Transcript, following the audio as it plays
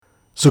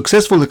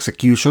Successful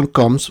execution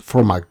comes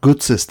from a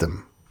good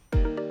system.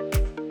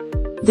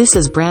 This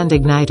is Brand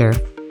Igniter,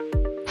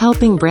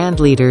 helping brand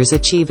leaders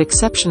achieve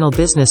exceptional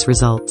business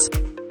results.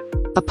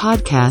 A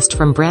podcast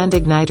from Brand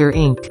Igniter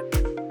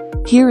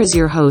Inc. Here is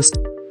your host,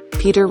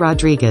 Peter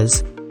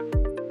Rodriguez.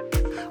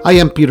 I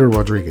am Peter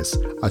Rodriguez,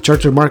 a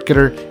chartered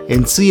marketer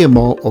and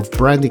CMO of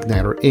Brand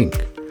Igniter Inc.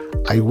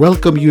 I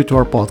welcome you to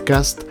our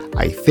podcast.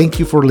 I thank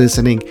you for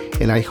listening,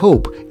 and I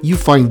hope you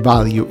find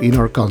value in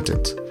our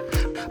content.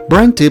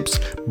 Brand Tips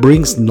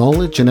brings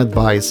knowledge and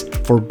advice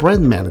for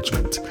brand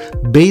management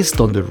based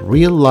on the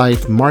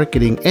real-life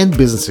marketing and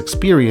business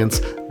experience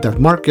that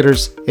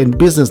marketers and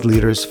business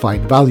leaders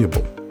find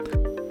valuable.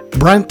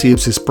 Brand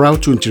Tips is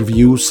proud to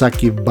interview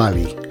Saquib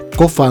Vali,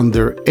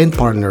 co-founder and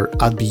partner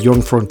at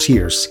Beyond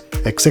Frontiers,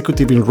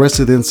 executive in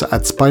residence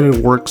at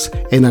Spiderworks,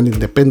 and an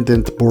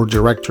independent board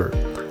director.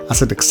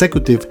 As an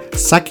executive,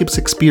 Saquib's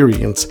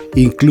experience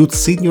includes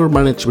senior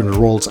management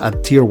roles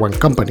at Tier 1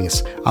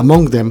 companies,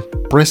 among them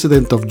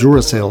President of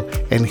Duracell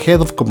and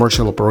Head of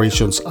Commercial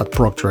Operations at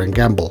Procter &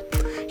 Gamble.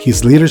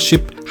 His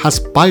leadership has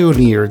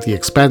pioneered the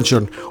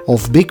expansion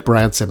of big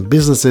brands and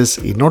businesses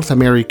in North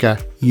America,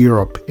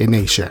 Europe, and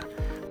Asia.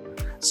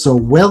 So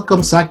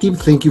welcome, Saquib.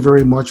 Thank you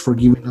very much for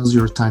giving us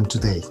your time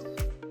today.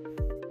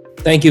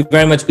 Thank you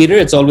very much, Peter.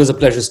 It's always a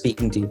pleasure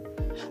speaking to you.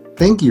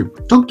 Thank you.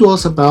 Talk to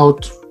us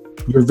about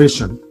your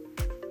vision.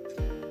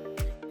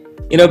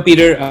 You know,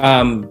 Peter,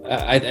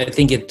 I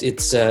think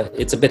it's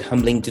a bit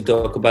humbling to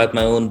talk about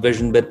my own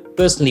vision, but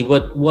personally,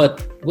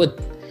 what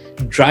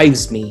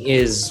drives me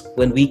is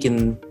when we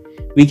can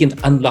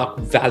unlock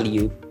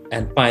value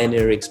and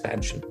pioneer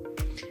expansion,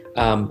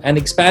 and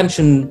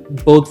expansion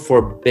both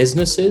for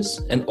businesses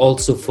and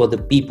also for the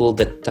people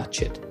that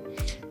touch it.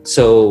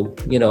 So,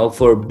 you know,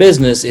 for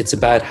business, it's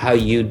about how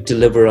you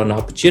deliver on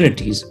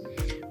opportunities.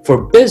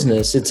 For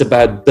business, it's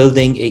about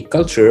building a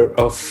culture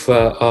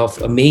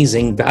of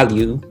amazing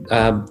value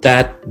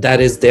that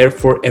is there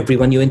for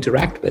everyone you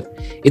interact with.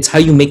 It's how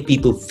you make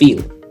people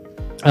feel.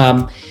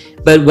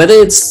 But whether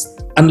it's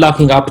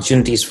unlocking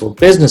opportunities for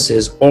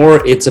businesses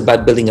or it's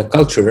about building a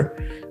culture,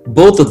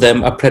 both of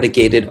them are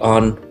predicated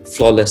on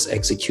flawless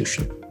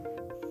execution.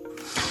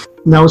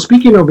 Now,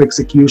 speaking of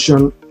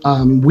execution,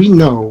 we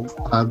know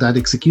that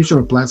execution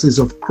of plans is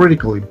of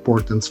critical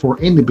importance for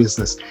any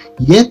business.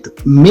 Yet,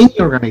 many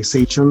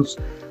organizations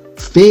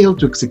fail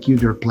to execute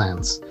their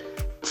plans.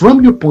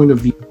 From your point of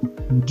view,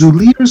 do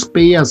leaders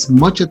pay as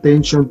much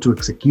attention to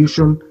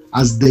execution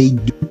as they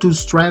do to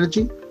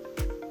strategy?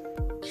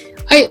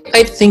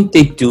 I think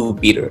they do,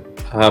 Peter.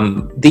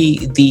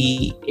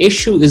 The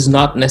issue is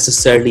not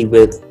necessarily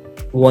with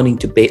wanting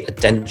to pay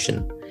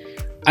attention.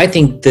 I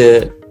think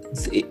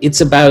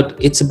it's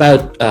about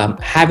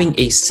having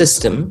a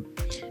system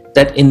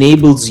that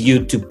enables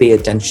you to pay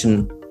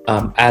attention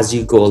as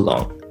you go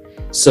along.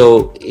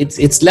 So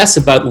it's less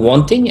about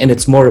wanting and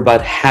it's more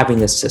about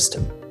having a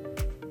system.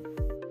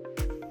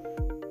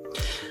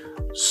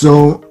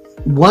 So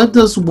what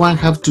does one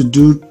have to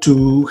do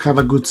to have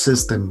a good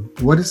system?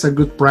 What is a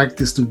good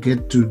practice to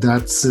get to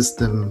that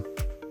system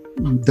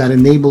that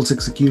enables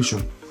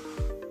execution?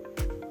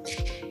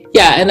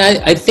 Yeah, and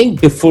I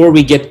think before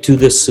we get to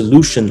the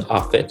solution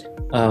of it,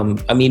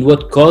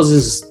 what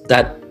causes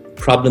that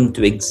problem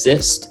to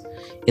exist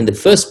in the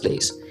first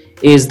place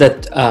is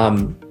that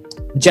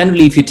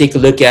generally, if you take a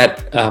look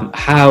at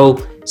how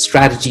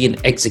strategy and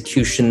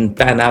execution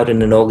pan out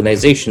in an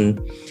organization,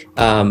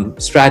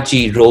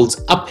 strategy rolls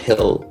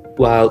uphill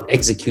while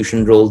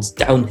execution rolls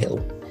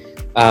downhill.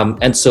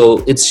 And so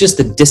it's just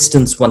the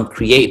distance one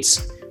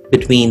creates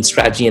between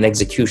strategy and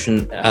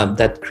execution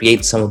that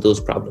creates some of those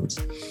problems.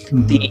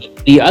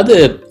 Mm-hmm.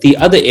 The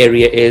other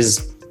area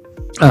is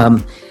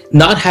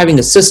not having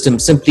a system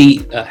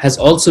simply has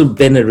also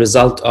been a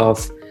result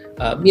of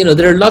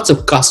there are lots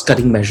of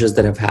cost-cutting measures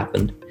that have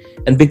happened,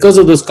 and because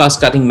of those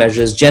cost-cutting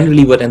measures,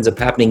 generally what ends up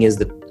happening is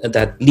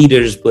that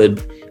leaders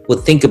would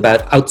think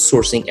about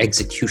outsourcing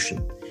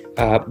execution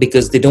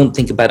because they don't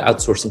think about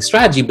outsourcing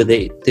strategy, but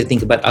they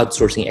think about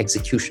outsourcing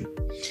execution.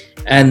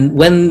 And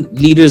when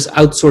leaders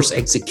outsource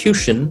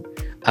execution,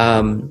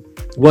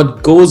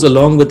 what goes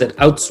along with that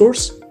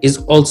outsource is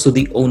also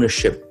the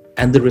ownership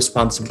and the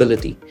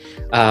responsibility.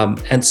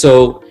 And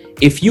so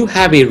if you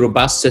have a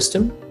robust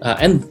system,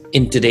 and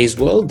in today's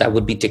world, that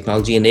would be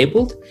technology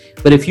enabled,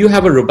 but if you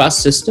have a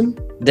robust system,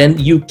 then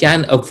you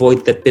can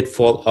avoid the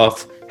pitfall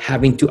of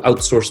having to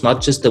outsource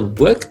not just the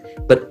work,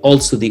 but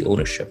also the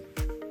ownership.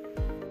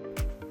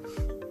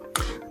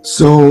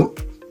 So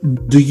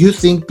do you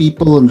think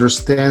people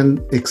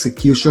understand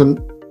execution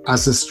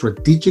as a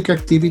strategic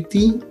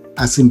activity,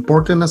 as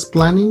important as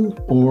planning,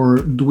 or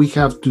do we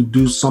have to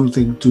do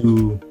something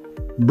to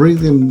bring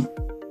them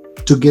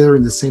together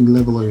in the same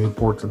level of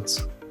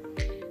importance?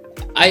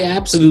 I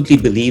absolutely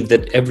believe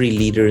that every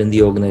leader in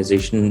the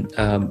organization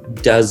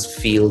does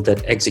feel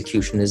that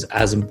execution is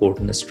as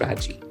important as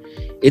strategy.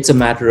 It's a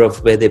matter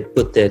of where they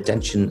put their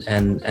attention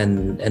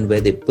and where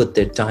they put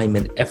their time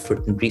and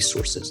effort and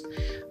resources.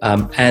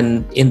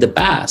 And in the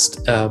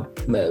past,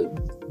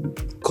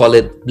 call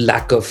it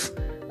lack of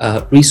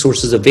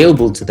resources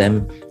available to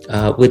them,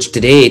 which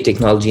today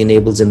technology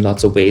enables in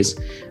lots of ways,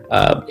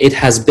 it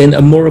has been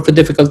a more of a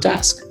difficult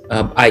task.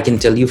 I can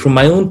tell you from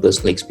my own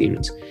personal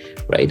experience,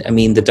 right? I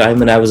mean, the time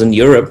when I was in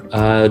Europe,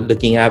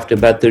 looking after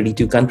about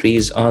 32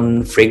 countries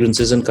on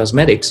fragrances and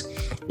cosmetics,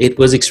 it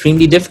was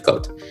extremely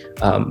difficult.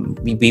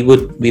 We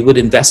would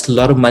invest a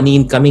lot of money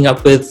in coming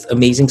up with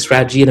amazing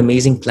strategy and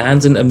amazing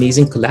plans and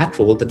amazing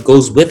collateral that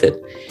goes with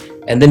it.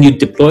 And then you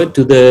deploy it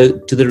to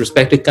the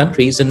respective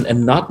countries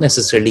and not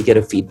necessarily get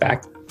a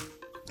feedback.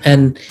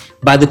 And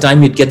by the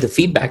time you'd get the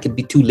feedback, it'd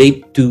be too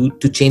late to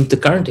change the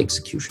current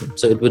execution.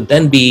 So it would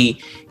then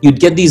be, you'd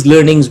get these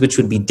learnings which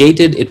would be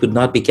dated. It would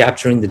not be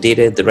capturing the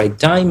data at the right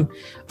time.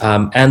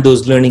 And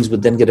those learnings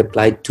would then get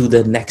applied to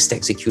the next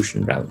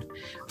execution round.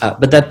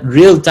 But that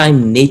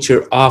real-time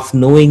nature of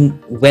knowing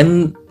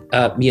when,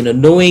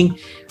 knowing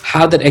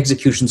how that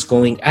execution's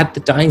going at the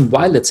time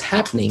while it's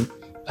happening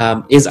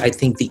is, I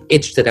think, the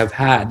itch that I've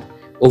had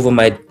over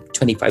my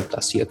 25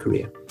 plus year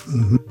career.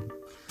 Mm-hmm.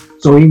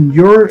 So in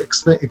your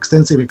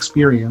extensive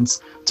experience,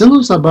 tell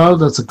us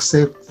about a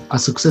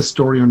success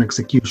story on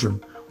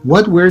execution.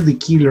 What were the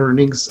key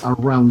learnings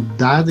around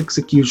that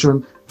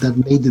execution that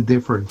made the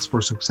difference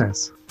for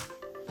success?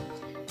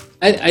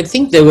 I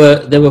think there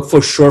were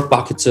for sure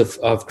pockets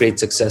of great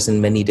success in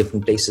many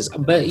different places.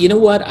 But you know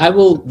what? I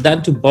will,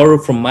 that to borrow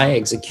from my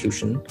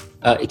execution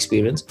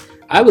experience,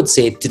 I would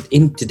say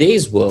in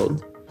today's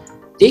world,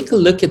 take a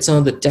look at some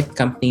of the tech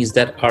companies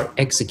that are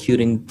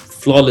executing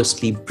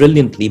flawlessly,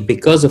 brilliantly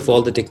because of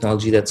all the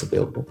technology that's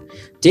available.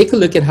 Take a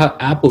look at how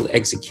Apple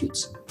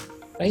executes,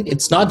 right?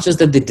 It's not just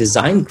that they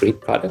design great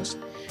products,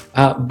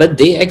 but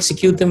they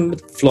execute them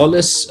with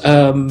flawless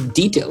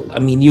detail. I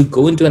mean, you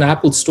go into an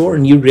Apple store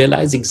and you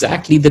realize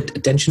exactly the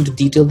attention to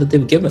detail that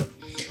they've given.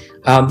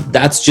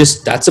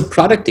 That's a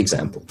product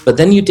example. But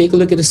then you take a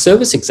look at a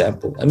service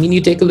example. I mean, you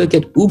take a look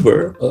at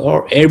Uber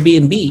or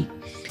Airbnb.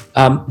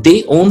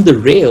 They own the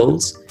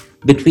rails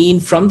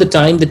from the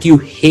time that you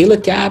hail a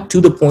cab to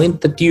the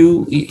point that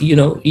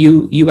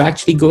you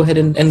actually go ahead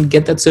and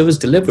get that service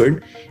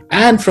delivered,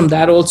 and from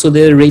that also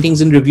there are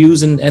ratings and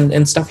reviews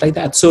and stuff like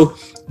that. So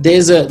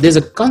there's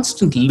a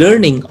constant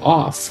learning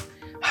of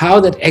how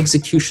that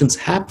execution's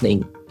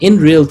happening in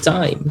real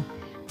time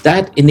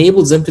that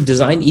enables them to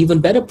design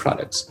even better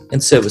products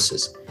and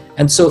services.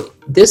 And so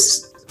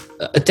this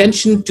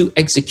attention to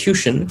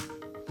execution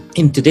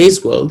in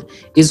today's world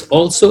is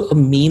also a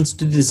means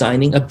to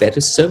designing a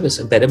better service,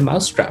 a better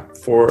mousetrap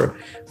for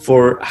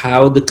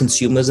how the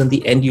consumers and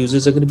the end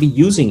users are going to be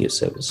using your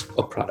service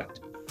or product.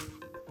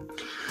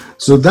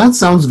 So that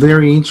sounds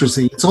very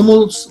interesting. It's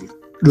almost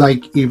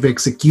like if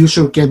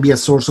execution can be a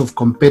source of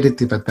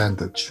competitive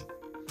advantage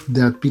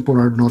that people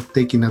are not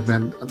taking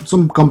advantage,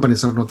 some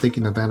companies are not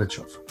taking advantage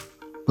of,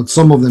 but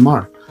some of them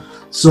are.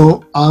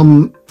 So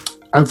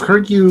I've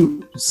heard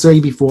you say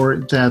before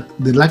that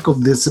the lack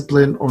of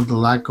discipline or the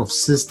lack of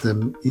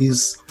system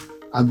is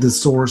at the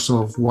source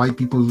of why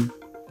people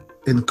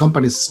and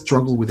companies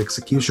struggle with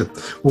execution.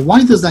 Well,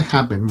 why does that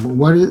happen?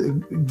 Why,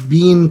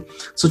 being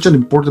such an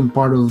important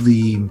part of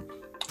the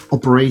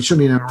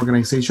operation in an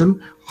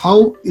organization,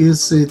 how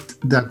is it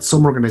that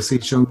some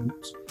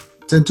organizations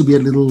tend to be a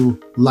little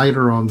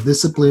lighter on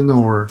discipline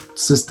or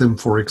system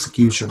for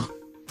execution?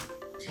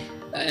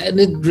 And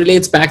it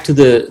relates back to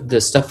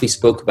the stuff we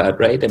spoke about,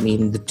 right? I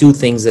mean, the two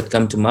things that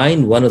come to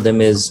mind, one of them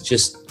is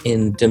just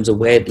in terms of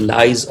where it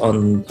lies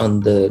on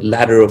the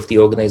ladder of the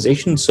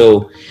organization.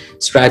 So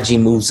strategy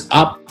moves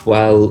up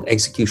while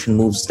execution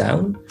moves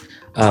down.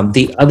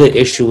 The other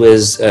issue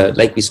is,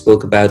 like we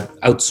spoke about,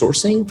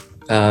 outsourcing.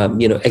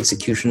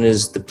 Execution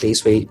is the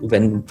place where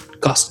when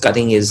cost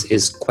cutting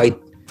is quite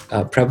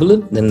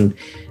prevalent, then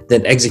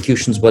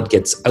execution is what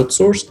gets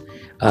outsourced.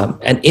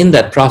 And in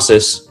that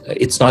process,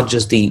 it's not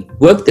just the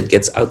work that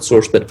gets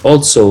outsourced, but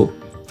also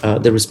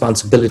the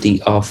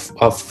responsibility of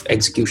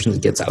execution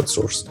that gets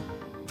outsourced.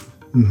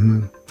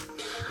 Mm-hmm.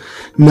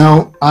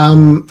 Now,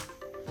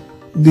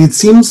 it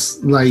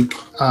seems like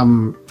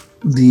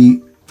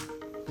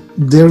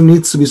there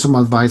needs to be some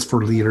advice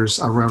for leaders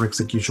around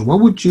execution.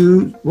 What would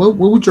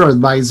your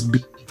advice be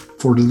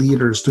for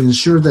leaders to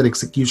ensure that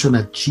execution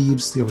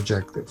achieves the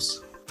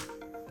objectives?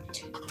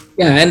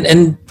 Yeah,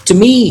 and to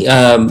me,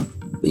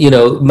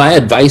 my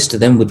advice to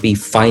them would be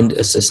find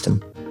a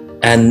system.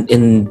 And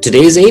in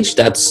today's age,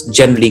 that's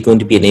generally going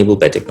to be enabled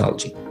by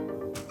technology.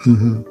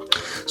 Mm-hmm.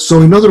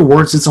 So in other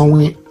words, it's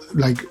only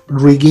like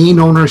regain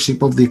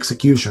ownership of the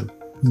execution.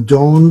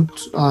 Don't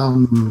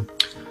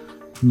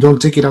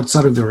take it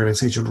outside of the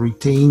organization.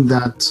 Retain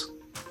that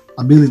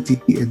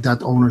ability and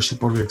that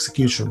ownership of the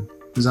execution.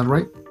 Is that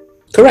right?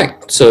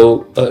 Correct.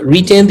 So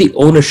retain the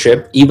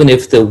ownership, even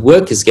if the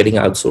work is getting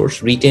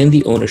outsourced, retain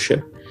the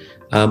ownership.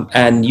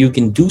 And you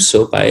can do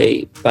so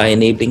by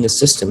enabling a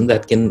system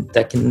that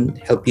can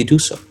help you do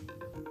so.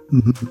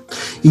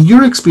 Mm-hmm. In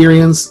your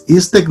experience,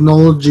 is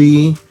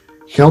technology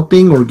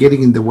helping or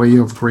getting in the way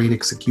of great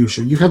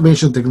execution? You have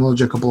mentioned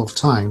technology a couple of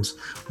times,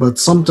 but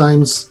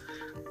sometimes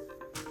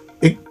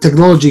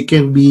technology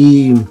can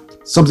be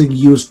something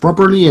used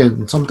properly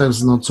and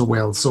sometimes not so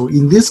well. So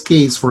in this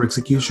case, for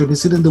execution,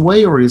 is it in the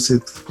way or is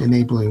it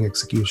enabling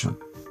execution?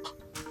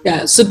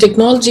 Yeah, so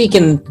technology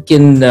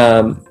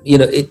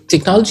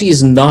technology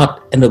is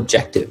not an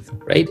objective,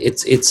 right?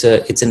 It's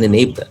an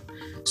enabler.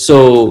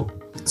 So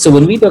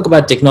when we talk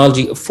about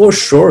technology, for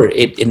sure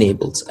it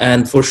enables,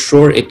 and for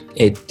sure it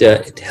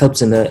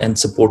helps and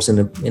supports in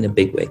a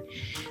big way.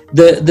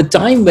 The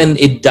time when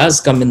it does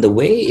come in the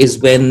way is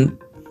when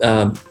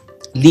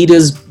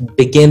leaders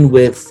begin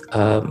with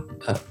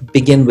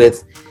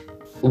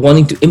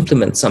wanting to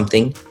implement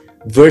something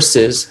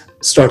versus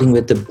starting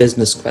with the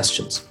business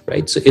questions,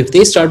 right? So if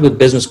they start with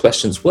business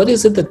questions, what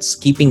is it that's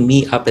keeping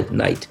me up at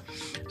night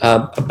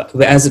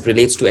as it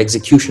relates to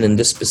execution in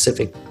this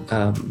specific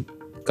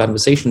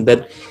conversation?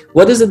 But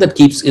what is it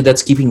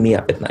that's keeping me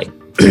up at night?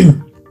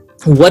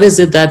 What is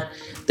it that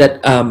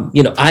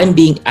I'm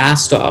being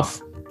asked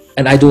of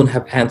and I don't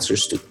have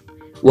answers to?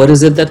 What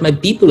is it that my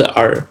people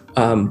are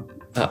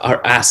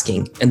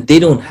asking and they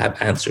don't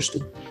have answers to?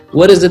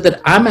 What is it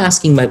that I'm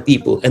asking my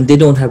people and they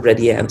don't have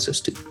ready answers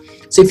to?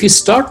 So if you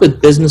start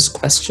with business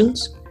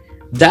questions,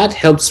 that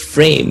helps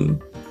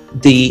frame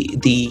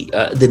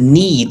the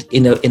need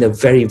in a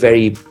very,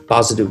 very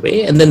positive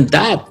way. And then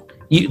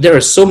there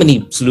are so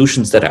many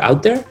solutions that are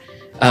out there.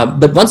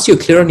 But once you're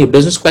clear on your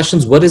business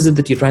questions, what is it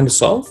that you're trying to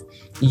solve?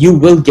 You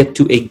will get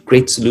to a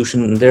great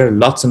solution. And there are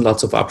lots and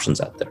lots of options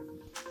out there.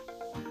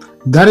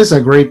 That is a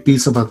great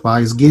piece of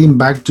advice, getting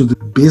back to the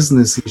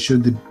business issue,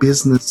 the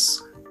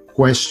business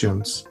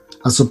questions,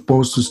 as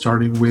opposed to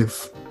starting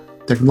with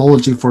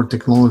technology for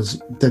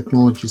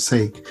technology's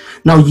sake.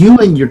 Now, you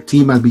and your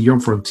team at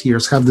Beyond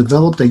Frontiers have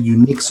developed a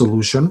unique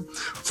solution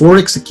for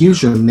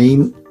execution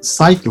named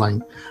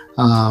Sightline,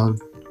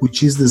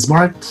 which is the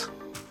smart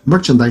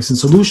merchandising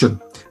solution.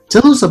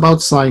 Tell us about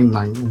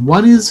Sightline.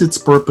 What is its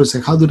purpose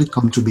and how did it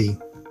come to be?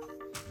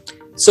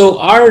 So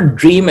our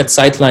dream at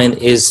Sightline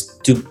is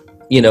to,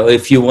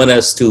 if you want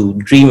us to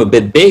dream a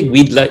bit big,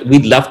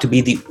 we'd love to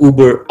be the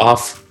Uber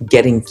of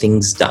getting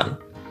things done.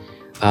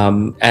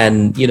 That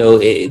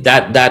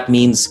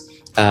means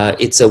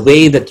it's a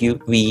way that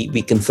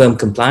we confirm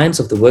compliance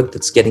of the work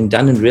that's getting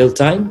done in real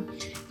time.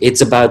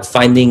 It's about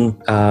finding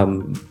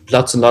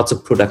lots and lots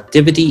of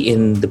productivity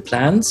in the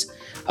plans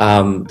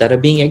that are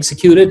being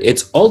executed.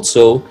 It's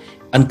also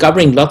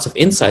uncovering lots of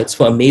insights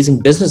for amazing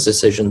business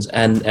decisions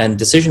and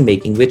decision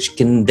making, which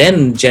can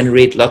then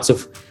generate lots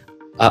of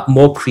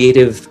more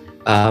creative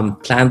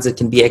plans that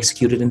can be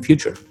executed in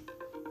future.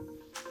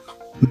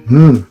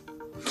 Mm-hmm.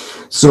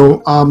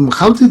 So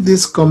how did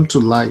this come to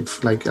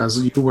life? Like,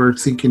 as you were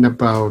thinking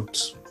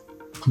about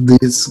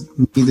this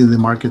need in the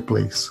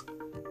marketplace?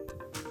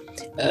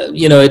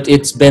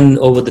 It's been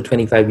over the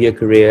 25-year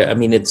career. I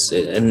mean,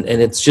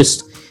 it's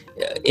just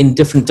in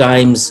different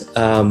times.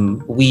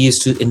 We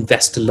used to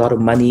invest a lot of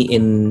money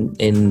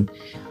in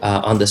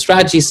on the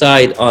strategy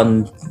side,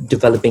 on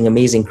developing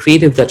amazing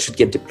creative that should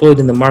get deployed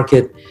in the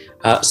market.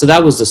 So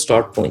that was the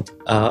start point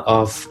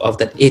of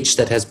that itch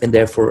that has been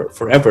there for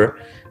forever.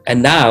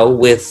 And now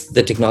with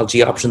the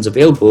technology options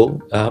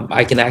available,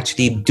 I can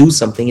actually do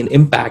something and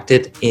impact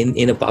it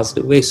in a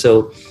positive way.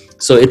 So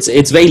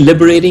it's very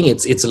liberating.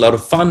 It's a lot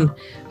of fun.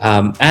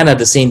 And at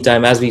the same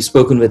time, as we've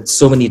spoken with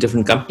so many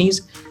different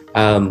companies,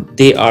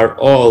 they are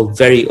all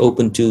very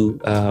open to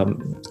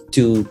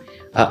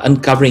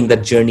uncovering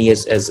that journey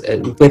as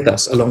with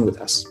us, along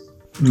with us.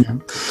 Yeah.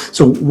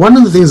 So one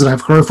of the things that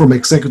I've heard from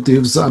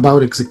executives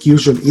about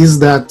execution is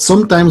that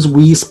sometimes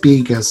we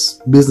speak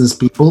as business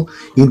people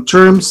in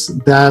terms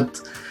that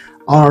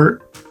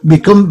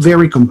become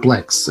very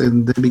complex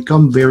and they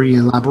become very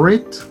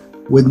elaborate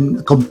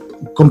with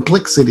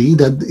complexity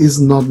that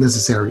is not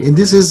necessary. And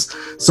this is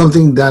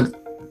something that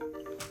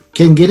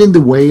can get in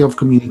the way of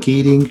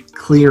communicating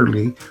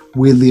clearly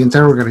with the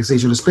entire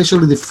organization,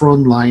 especially the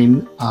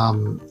frontline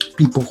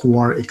people who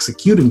are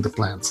executing the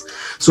plans.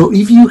 So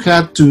if you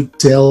had to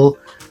tell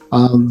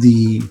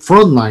the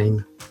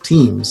frontline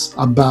teams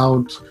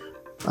about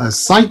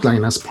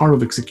Sightline as part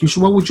of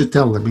execution, what would you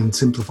tell them in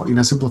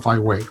a simplified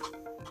way?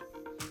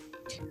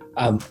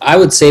 I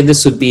would say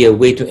this would be a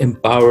way to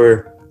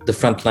empower the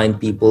frontline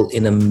people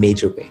in a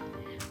major way.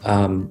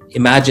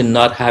 Imagine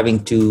not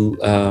having to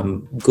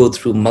go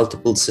through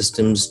multiple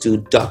systems to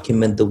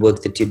document the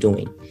work that you're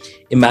doing.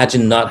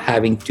 Imagine not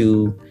having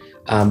to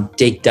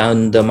take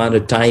down the amount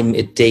of time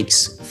it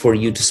takes for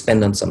you to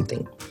spend on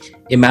something.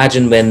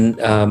 Imagine when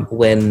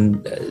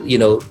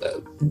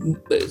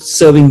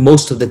serving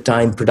most of the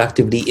time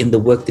productively in the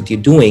work that you're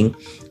doing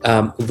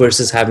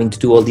versus having to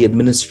do all the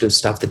administrative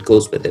stuff that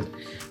goes with it.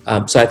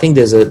 So I think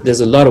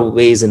there's a lot of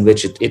ways in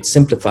which it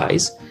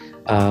simplifies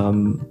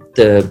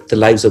the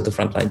lives of the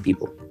frontline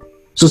people.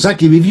 So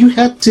Saquib, if you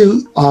had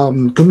to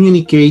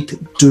communicate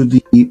to the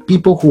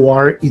people who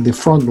are in the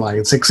front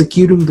lines,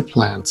 executing the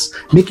plans,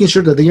 making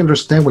sure that they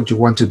understand what you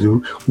want to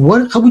do,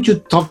 how would you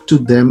talk to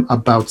them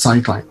about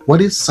Sightline?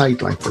 What is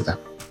Sightline for them?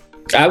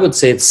 I would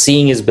say it's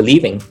seeing is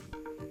believing,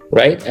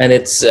 right? And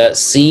it's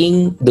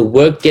seeing the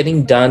work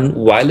getting done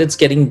while it's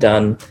getting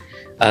done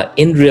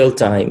in real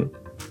time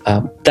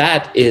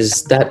That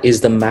is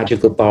the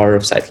magical power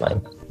of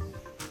Sightline.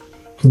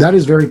 That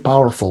is very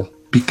powerful,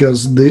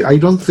 because I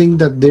don't think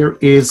that there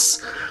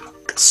is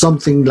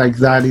something like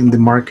that in the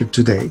market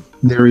today.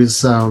 There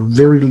is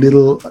very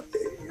little.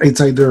 It's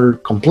either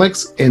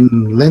complex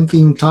and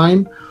lengthy in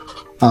time,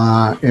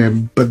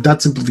 but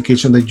that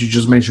simplification that you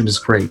just mentioned is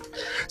great.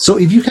 So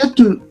if you had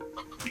to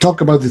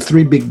talk about the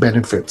three big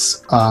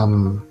benefits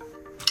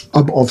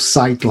of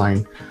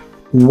Sightline,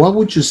 what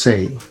would you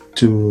say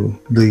to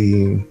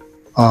the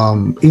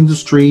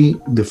industry,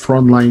 the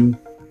frontline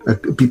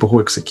people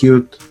who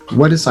execute?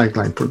 What is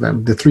Sightline for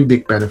them? The three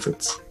big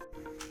benefits.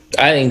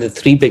 I think the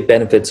three big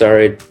benefits are: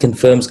 it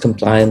confirms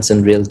compliance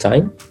in real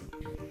time,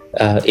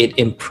 it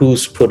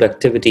improves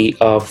productivity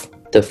of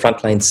the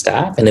frontline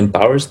staff and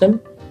empowers them,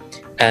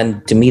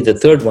 and to me the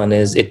third one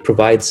is it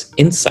provides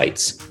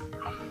insights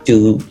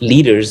to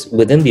leaders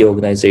within the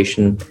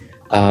organization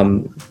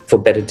for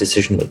better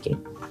decision making.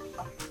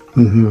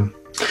 Mm-hmm.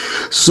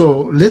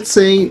 So let's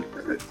say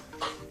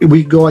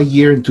we go a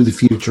year into the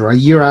future, a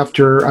year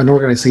after an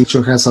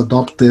organization has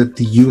adopted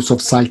the use of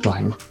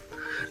Sightline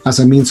as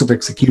a means of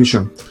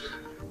execution.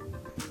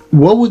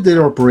 What would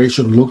their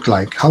operation look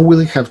like? How will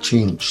it have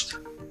changed?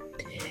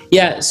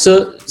 Yeah,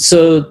 so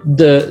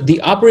the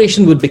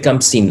operation would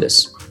become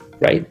seamless,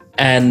 right?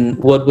 And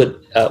what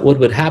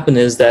would happen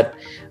is that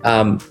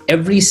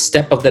every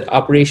step of that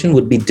operation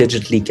would be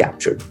digitally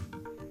captured,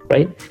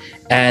 right?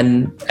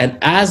 And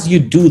as you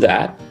do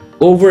that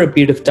over a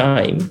period of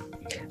time,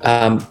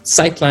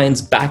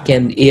 Sightline's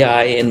backend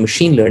AI and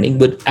machine learning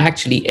would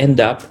actually end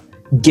up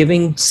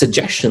giving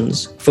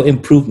suggestions for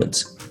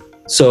improvements.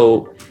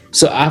 So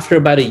after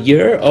about a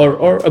year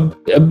or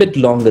a bit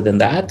longer than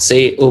that,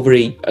 say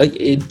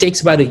it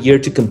takes about a year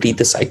to complete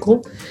the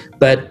cycle,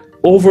 but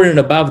over and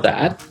above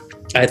that,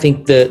 I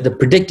think the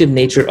predictive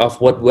nature of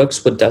what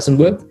works, what doesn't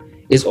work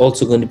is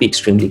also going to be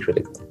extremely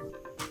critical.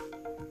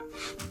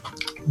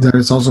 That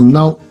is awesome.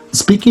 Now,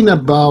 speaking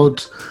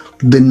about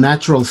the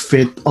natural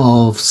fit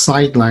of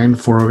Sightline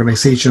for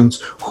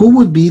organizations, who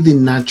would be the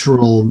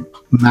natural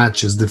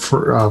matches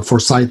for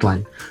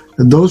Sightline?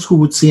 Those who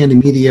would see an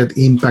immediate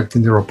impact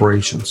in their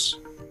operations?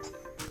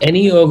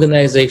 Any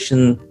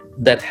organization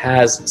that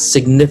has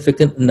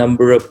significant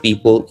number of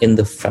people in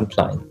the front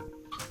line,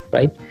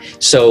 right?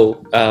 So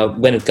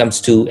when it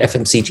comes to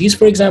FMCGs,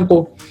 for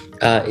example,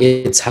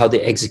 it's how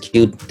they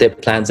execute their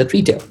plans at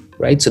retail,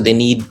 right? So they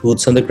need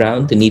boots on the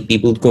ground. They need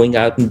people going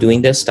out and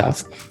doing their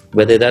stuff,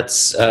 whether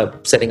that's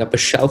setting up a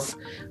shelf,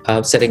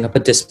 setting up a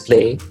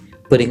display,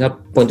 putting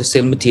up point of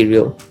sale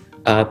material,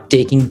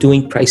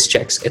 doing price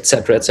checks,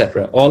 etc.,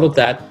 etc. All of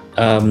that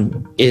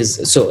is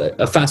so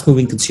a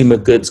fast-moving consumer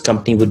goods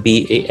company would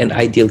be an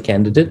ideal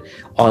candidate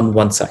on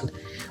one side.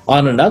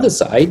 On another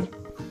side,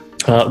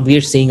 we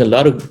are seeing a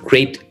lot of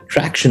great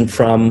traction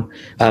from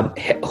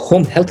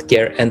home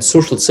healthcare and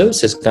social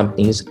services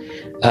companies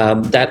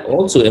that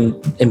also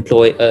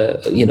employ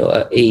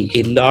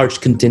a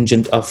large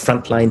contingent of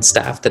frontline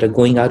staff that are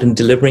going out and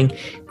delivering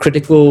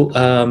critical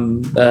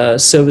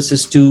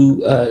services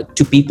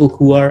to people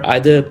who are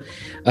either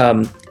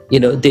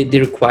they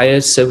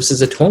require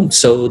services at home.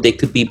 So they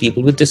could be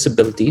people with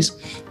disabilities,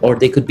 or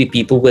they could be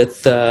people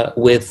with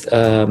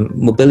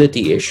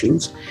mobility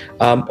issues,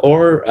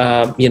 or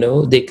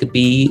they could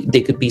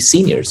be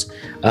seniors.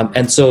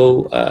 And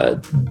so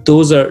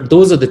those are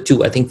the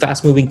two. I think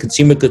fast-moving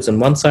consumer goods on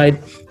one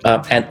side,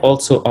 and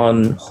also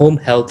on home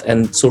health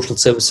and social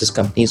services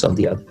companies on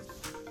the other.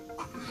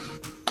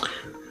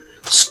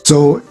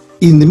 So,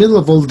 in the middle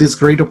of all this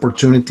great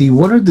opportunity,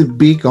 what are the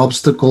big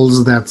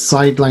obstacles that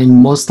Sightline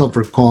must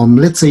overcome,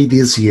 let's say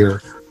this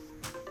year?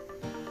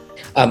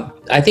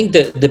 I think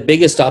the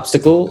biggest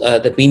obstacle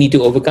that we need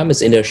to overcome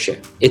is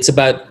inertia. It's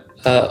about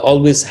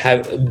always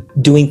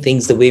doing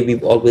things the way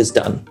we've always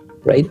done,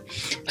 right?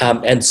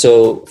 And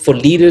so for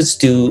leaders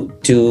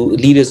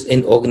leaders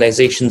in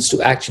organizations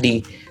to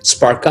actually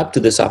spark up to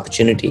this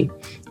opportunity,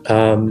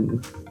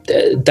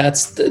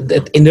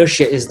 that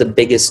inertia is the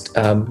biggest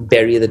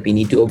barrier that we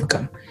need to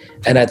overcome.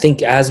 And I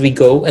think as we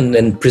go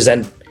and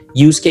present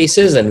use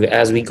cases, and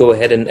as we go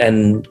ahead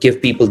and give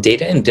people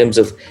data in terms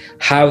of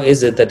how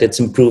is it that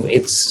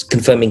it's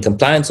confirming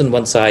compliance on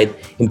one side,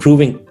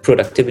 improving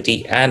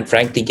productivity, and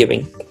frankly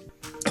giving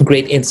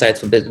great insights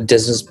for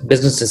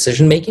business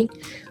decision making,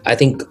 I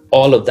think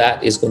all of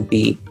that is going to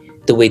be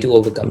the way to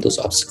overcome those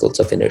obstacles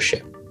of inertia.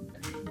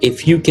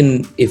 If you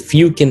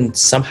can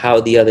somehow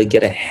or the other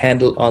get a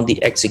handle on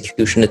the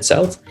execution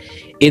itself,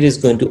 it is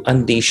going to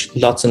unleash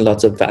lots and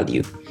lots of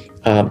value.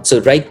 So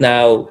right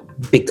now,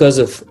 because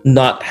of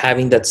not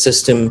having that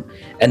system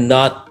and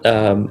not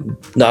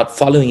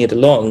following it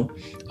along,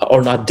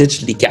 or not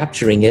digitally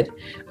capturing it,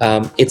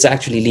 it's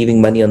actually leaving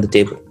money on the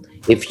table.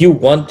 If you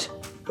want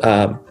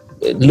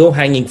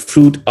low-hanging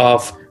fruit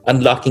of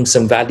unlocking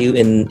some value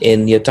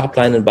in your top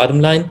line and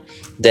bottom line,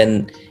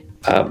 then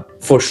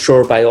for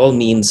sure, by all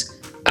means,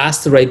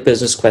 ask the right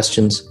business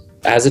questions,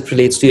 as it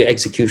relates to your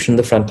execution in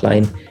the front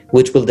line,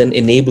 which will then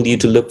enable you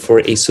to look for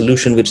a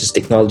solution which is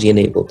technology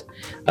enabled.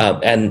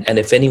 And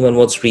if anyone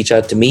wants to reach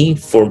out to me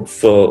for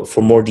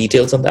more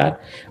details on that,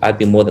 I'd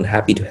be more than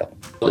happy to help.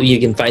 You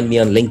can find me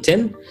on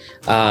LinkedIn.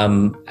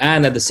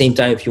 And at the same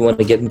time, if you want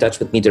to get in touch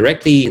with me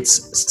directly,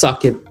 it's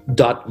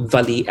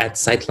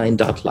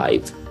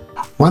Saquib.Vali@sightline.live.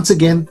 Once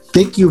again,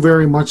 thank you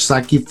very much,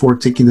 Saquib, for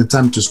taking the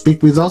time to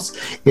speak with us.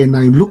 And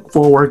I look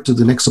forward to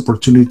the next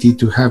opportunity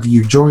to have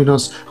you join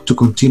us to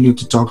continue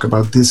to talk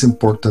about these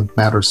important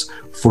matters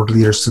for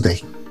leaders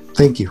today.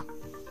 Thank you.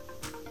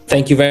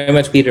 Thank you very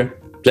much, Peter.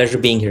 Pleasure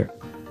being here.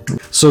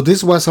 So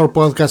this was our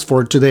podcast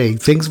for today.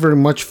 Thanks very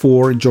much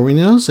for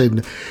joining us.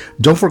 And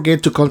don't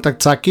forget to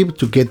contact Saquib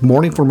to get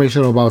more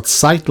information about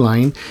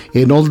Sightline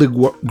and all the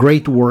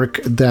great work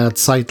that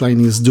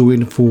Sightline is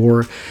doing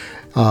for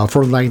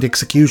frontline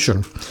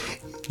execution.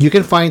 You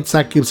can find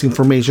Saquib's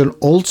information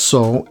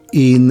also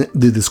in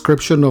the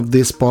description of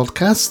this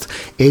podcast.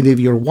 And if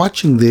you're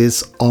watching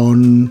this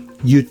on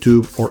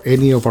YouTube or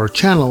any of our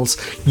channels,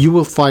 you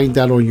will find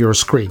that on your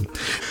screen.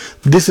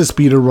 This is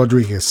Peter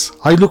Rodriguez.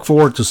 I look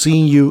forward to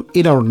seeing you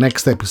in our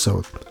next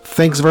episode.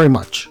 Thanks very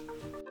much.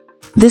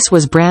 This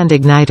was Brand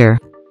Igniter,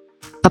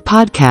 a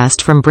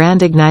podcast from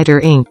Brand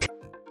Igniter Inc.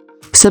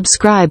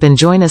 Subscribe and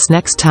join us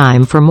next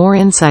time for more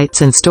insights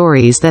and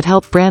stories that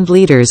help brand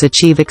leaders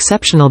achieve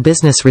exceptional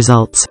business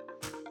results.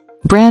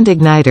 Brand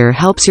Igniter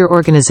helps your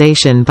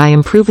organization by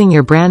improving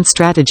your brand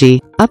strategy,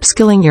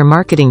 upskilling your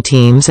marketing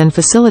teams, and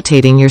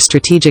facilitating your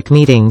strategic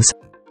meetings.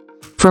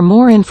 For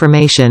more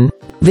information,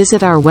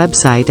 visit our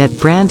website at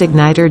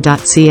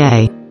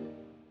brandigniter.ca.